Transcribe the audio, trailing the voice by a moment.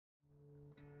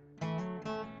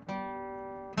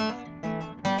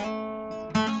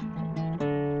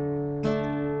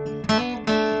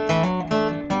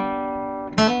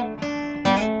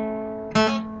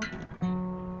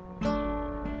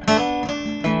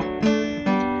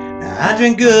I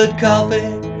drink good coffee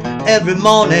every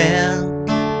morning.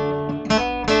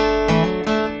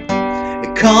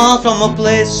 It comes from a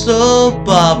place so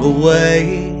far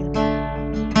away.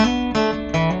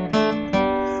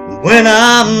 When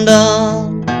I'm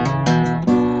done,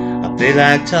 I feel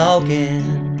like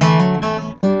talking.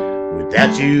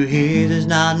 Without you here, there's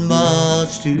not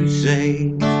much to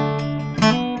say.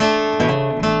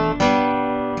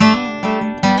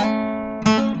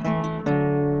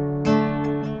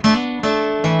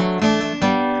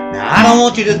 Now, I don't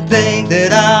want you to think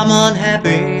that I'm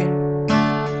unhappy,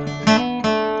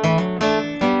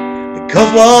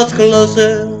 because what's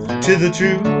closer to the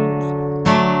truth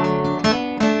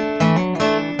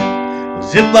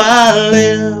is if I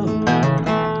live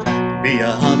to be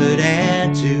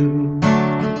 102.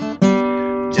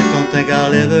 Just don't think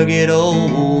I'll ever get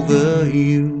over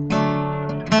you.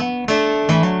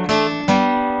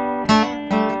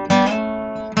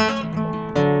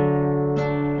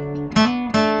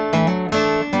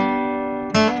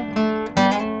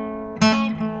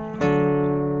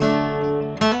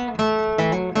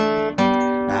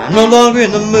 I'm no longer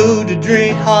in the mood to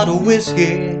drink hot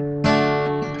whiskey.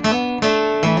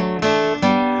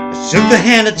 I shook the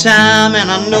hand of time and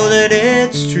I know that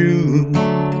it's true.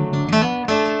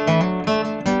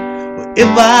 Well, if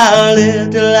I live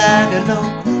till I can no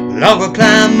longer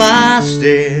climb my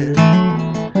stairs,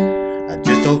 I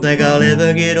just don't think I'll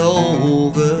ever get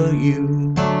over you.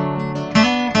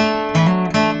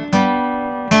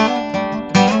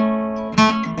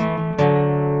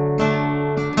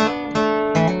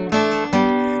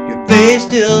 Face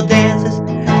still dances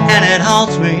and it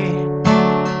haunts me.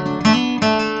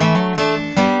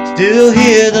 Still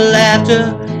hear the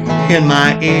laughter in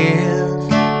my ears.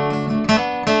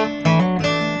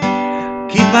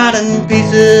 Keep finding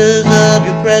pieces of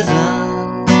your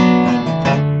presence,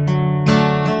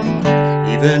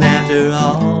 even after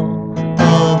all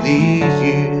of these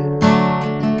years.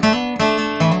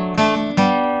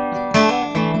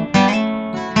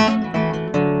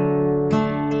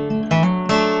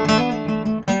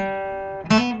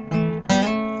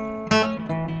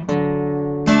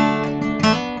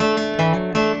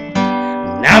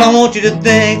 I don't want you to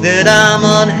think that I'm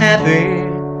unhappy,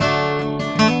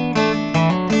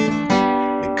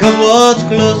 because what's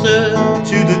closer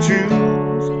to the truth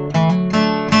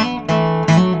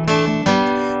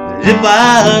is if I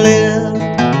live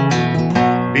to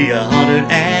be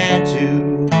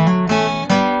 102. I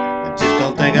just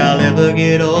don't think I'll ever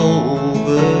get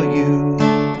over you.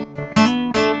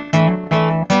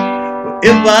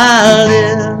 If I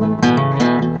live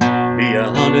to be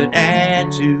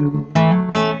 102,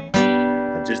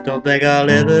 I just don't think I'll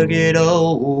ever get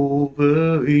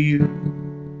over you.